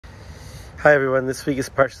Hi everyone, this week is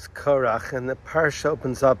Parshas Korach, and the Parsha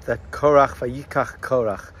opens up that Korach vayikach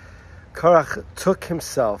Korach. Korach took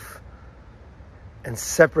himself and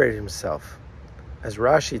separated himself. As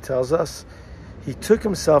Rashi tells us, he took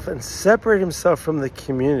himself and separated himself from the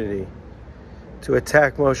community to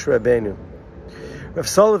attack Moshe Rabbeinu. Rav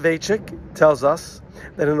Soloveitchik tells us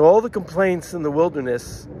that in all the complaints in the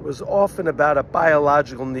wilderness, it was often about a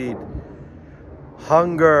biological need.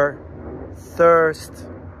 Hunger, thirst.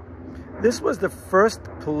 This was the first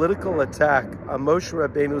political attack on Moshe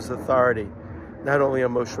Rabbeinu's authority, not only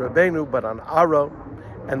on Moshe Rabbeinu, but on Aaron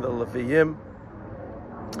and the Leviim.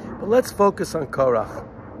 But let's focus on Korach.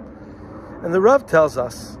 And the Rav tells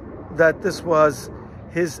us that this was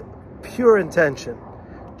his pure intention,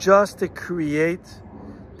 just to create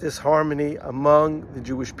disharmony among the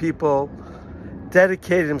Jewish people,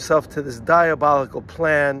 dedicated himself to this diabolical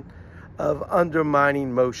plan of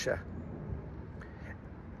undermining Moshe.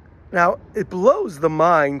 Now, it blows the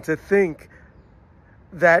mind to think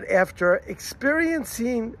that after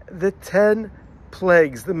experiencing the 10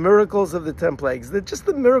 plagues, the miracles of the 10 plagues, just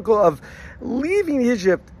the miracle of leaving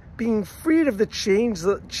Egypt, being freed of the chains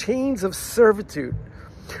of servitude,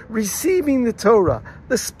 receiving the Torah,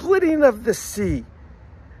 the splitting of the sea,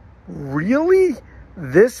 really?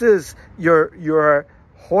 This is your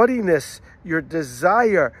haughtiness, your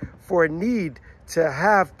desire for a need to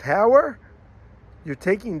have power? You're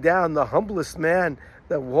taking down the humblest man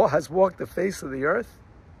that has walked the face of the earth?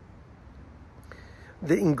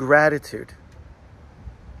 The ingratitude,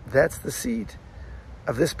 that's the seed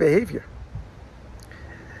of this behavior.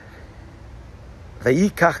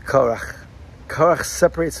 Vayikach Korach. Korach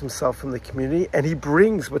separates himself from the community, and he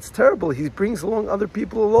brings, what's terrible, he brings along other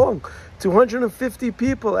people along, 250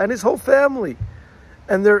 people and his whole family.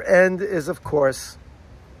 And their end is, of course,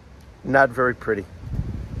 not very pretty.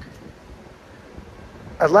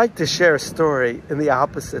 I'd like to share a story in the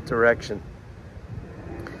opposite direction.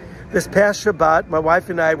 This past Shabbat, my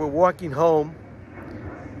wife and I were walking home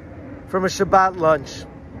from a Shabbat lunch.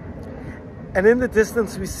 And in the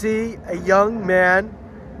distance, we see a young man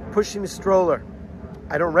pushing a stroller.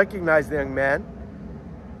 I don't recognize the young man,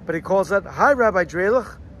 but he calls out, "Hi, Rabbi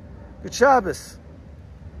Drelich, good Shabbos."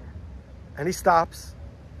 And he stops.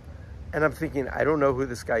 And I'm thinking, I don't know who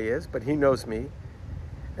this guy is, but he knows me.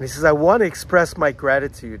 And he says, "I want to express my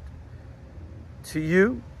gratitude to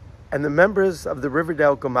you and the members of the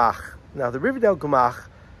Riverdale Gemach." Now, the Riverdale Gemach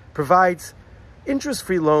provides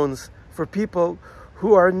interest-free loans for people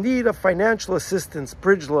who are in need of financial assistance,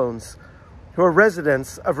 bridge loans, who are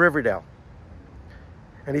residents of Riverdale.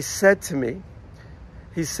 And he said to me,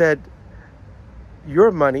 he said, "Your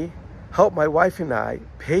money helped my wife and I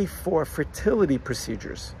pay for fertility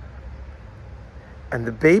procedures. And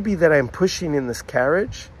the baby that I'm pushing in this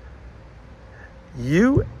carriage,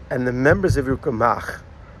 you and the members of your Gemach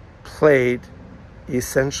played the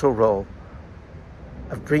essential role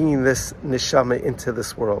of bringing this neshama into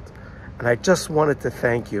this world. And I just wanted to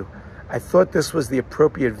thank you. I thought this was the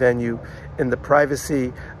appropriate venue in the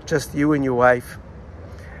privacy, just you and your wife."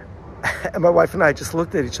 And my wife and I just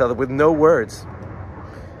looked at each other with no words.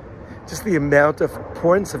 Just the amount of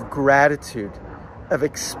importance of gratitude, of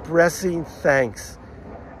expressing thanks.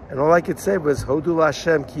 And all I could say was, Hodu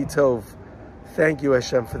Hashem ki tov. Thank you,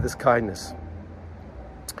 Hashem, for this kindness.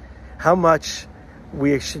 How much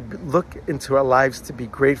we should look into our lives to be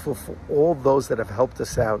grateful for all those that have helped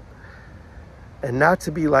us out. And not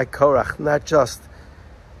to be like Korach, not just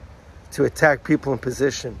to attack people in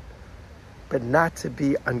position, but not to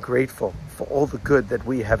be ungrateful for all the good that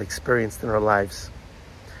we have experienced in our lives.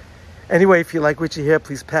 Anyway, if you like what you hear,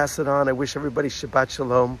 please pass it on. I wish everybody Shabbat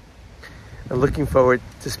Shalom. And looking forward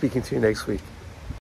to speaking to you next week.